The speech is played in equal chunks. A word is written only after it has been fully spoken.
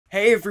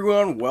Hey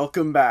everyone,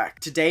 welcome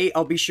back. Today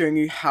I'll be showing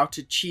you how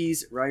to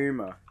cheese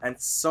Ryuma and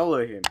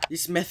solo him.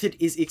 This method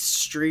is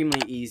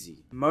extremely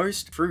easy.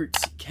 Most fruits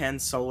can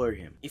solo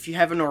him. If you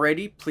haven't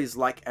already, please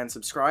like and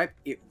subscribe.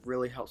 It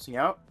really helps me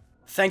out.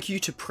 Thank you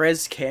to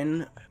Prez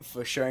Ken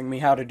for showing me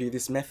how to do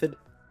this method.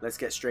 Let's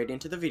get straight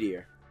into the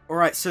video.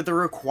 Alright, so the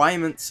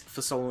requirements for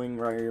soloing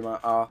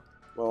Ryuma are,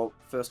 well,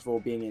 first of all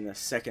being in the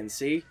second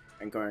C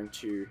and going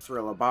to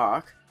Thriller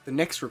Bark. The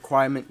next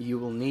requirement you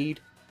will need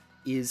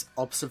is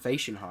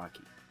observation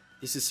haki.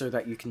 This is so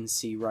that you can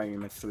see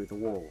Ryuma through the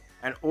wall.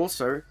 And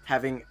also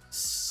having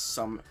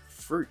some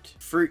fruit.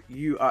 Fruit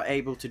you are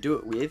able to do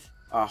it with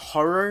are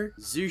Horo,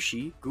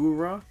 Zushi,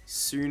 Gura,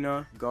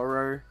 Suna,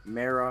 Goro,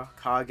 Mera,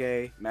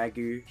 Kage,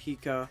 Magu,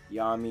 Hika,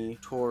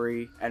 Yami,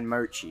 Tori, and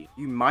Mochi.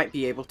 You might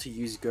be able to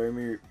use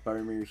Gomu,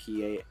 Bomu,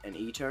 Hie, and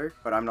Ito,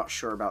 but I'm not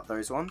sure about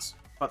those ones.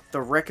 But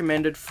the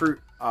recommended fruit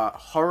are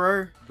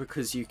Horo,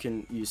 because you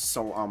can use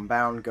Soul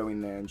Unbound, go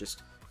in there and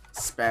just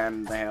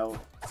spam the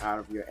hell out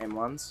of your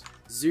M1s.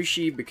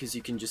 Zushi, because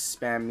you can just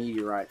spam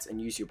meteorites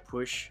and use your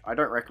push. I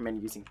don't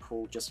recommend using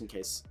pull, just in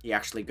case he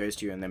actually goes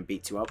to you and then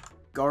beats you up.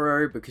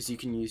 Goro, because you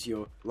can use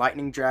your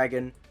Lightning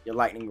Dragon, your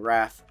Lightning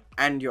Wrath,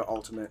 and your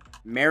ultimate.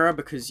 Mera,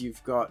 because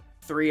you've got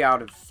 3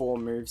 out of 4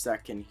 moves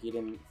that can hit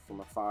him from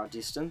a far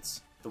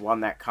distance. The one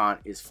that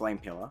can't is Flame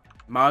Pillar.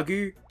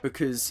 Magu,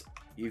 because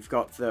you've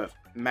got the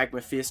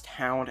Magma Fist,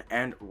 Hound,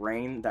 and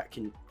Rain that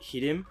can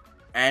hit him.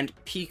 And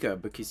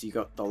Pika, because you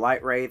got the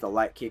Light Ray, the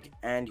Light Kick,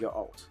 and your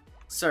ult.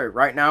 So,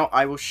 right now,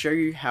 I will show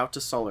you how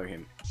to solo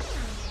him.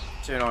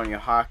 Turn on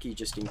your haki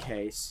just in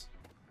case.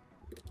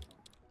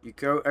 You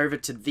go over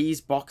to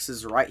these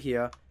boxes right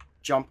here,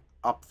 jump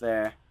up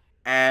there,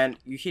 and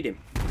you hit him.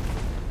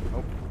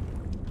 Oh.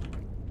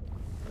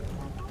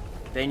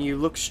 Then you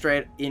look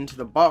straight into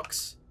the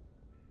box,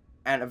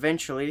 and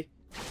eventually,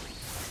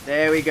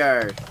 there we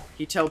go.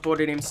 He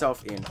teleported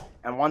himself in,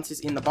 and once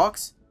he's in the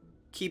box,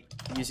 keep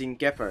using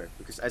Geppo,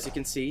 because as you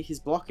can see, he's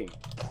blocking.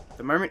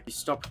 The moment you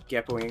stop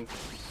Geppoing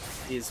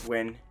is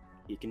when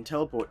he can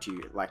teleport to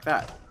you, like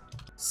that.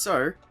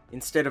 So,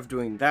 instead of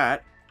doing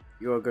that,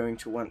 you're going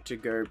to want to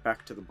go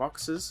back to the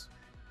boxes,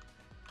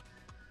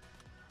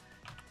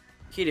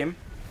 hit him,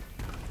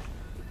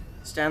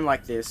 stand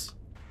like this,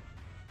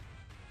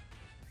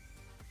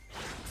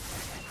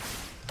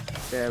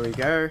 there we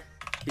go,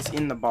 he's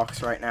in the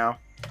box right now.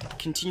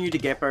 Continue to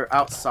Geppo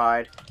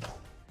outside,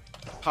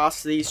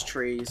 past these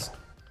trees,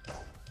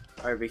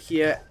 over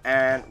here,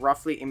 and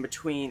roughly in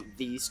between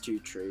these 2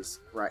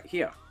 trees right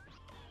here.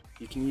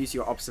 You can use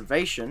your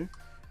observation,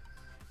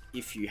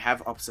 if you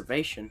have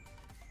observation,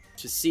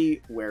 to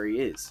see where he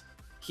is.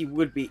 He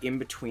would be in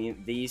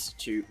between these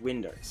 2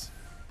 windows.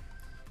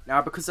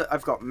 Now, because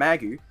I've got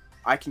Magu,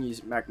 I can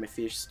use Magma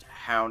Fist,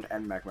 Hound,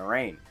 and Magma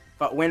Rain.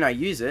 But when I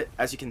use it,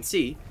 as you can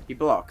see, he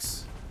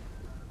blocks.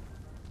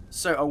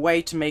 So a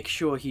way to make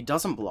sure he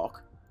doesn't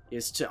block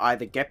is to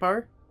either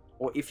Geppo,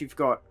 or if you've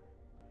got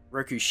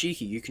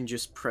Rokushiki, you can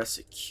just press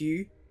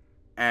Q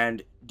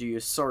and do your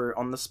Soru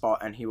on the spot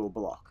and he will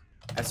block.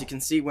 As you can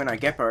see, when I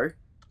Geppo,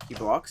 he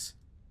blocks,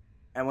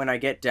 and when I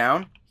get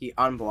down, he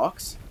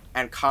unblocks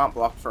and can't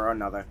block for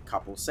another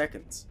couple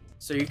seconds.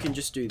 So you can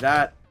just do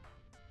that,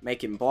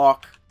 make him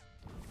block.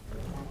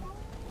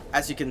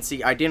 As you can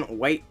see, I didn't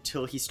wait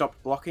till he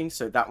stopped blocking,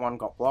 so that one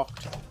got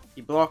blocked.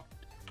 He blocked,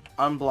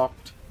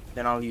 unblocked,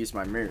 then I'll use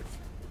my move.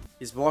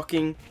 He's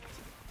blocking,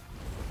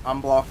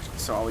 unblocked,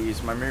 so I'll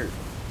use my move.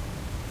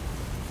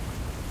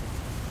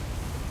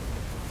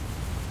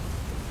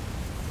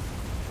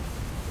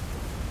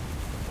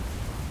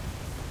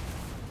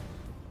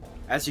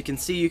 As you can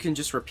see, you can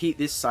just repeat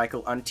this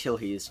cycle until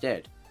he is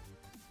dead.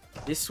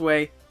 This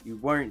way, you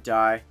won't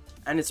die,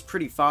 and it's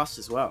pretty fast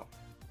as well.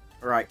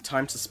 Alright,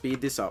 time to speed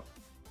this up.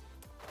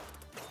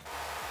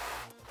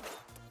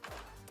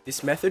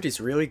 This method is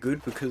really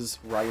good because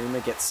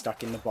Ryuma gets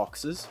stuck in the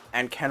boxes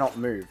and cannot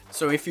move.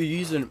 So if you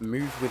use a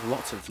move with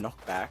lots of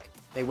knockback,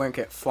 they won't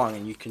get flung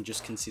and you can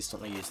just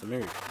consistently use the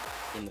move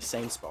in the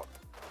same spot.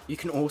 You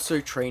can also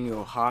train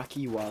your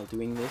haki while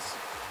doing this,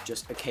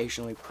 just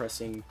occasionally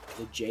pressing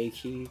the J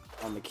key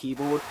on the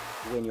keyboard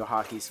when your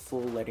haki is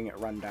full, letting it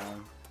run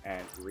down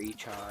and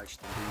recharge,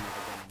 then doing it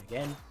again and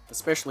again,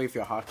 especially if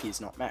your haki is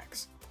not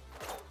max.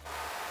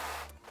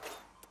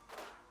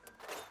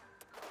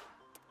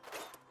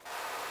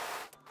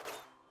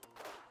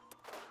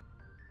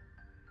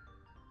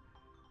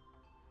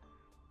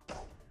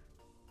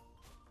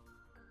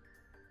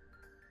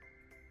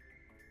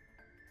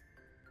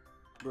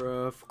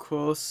 Bruh, of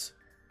course,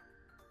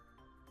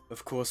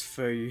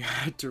 Furry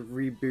had to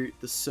reboot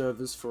the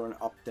servers for an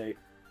update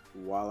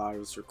while I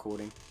was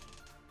recording.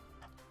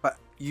 But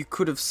you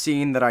could have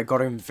seen that I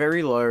got him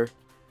very low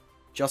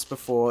just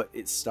before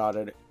it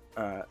started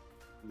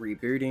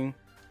rebooting.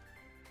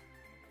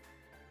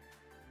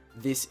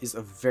 This is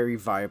a very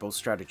viable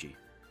strategy.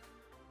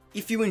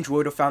 If you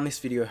enjoyed or found this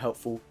video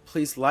helpful,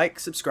 please like,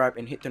 subscribe,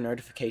 and hit the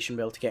notification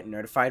bell to get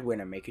notified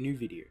when I make a new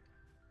video.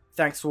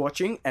 Thanks for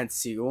watching, and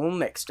see you all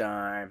next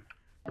time.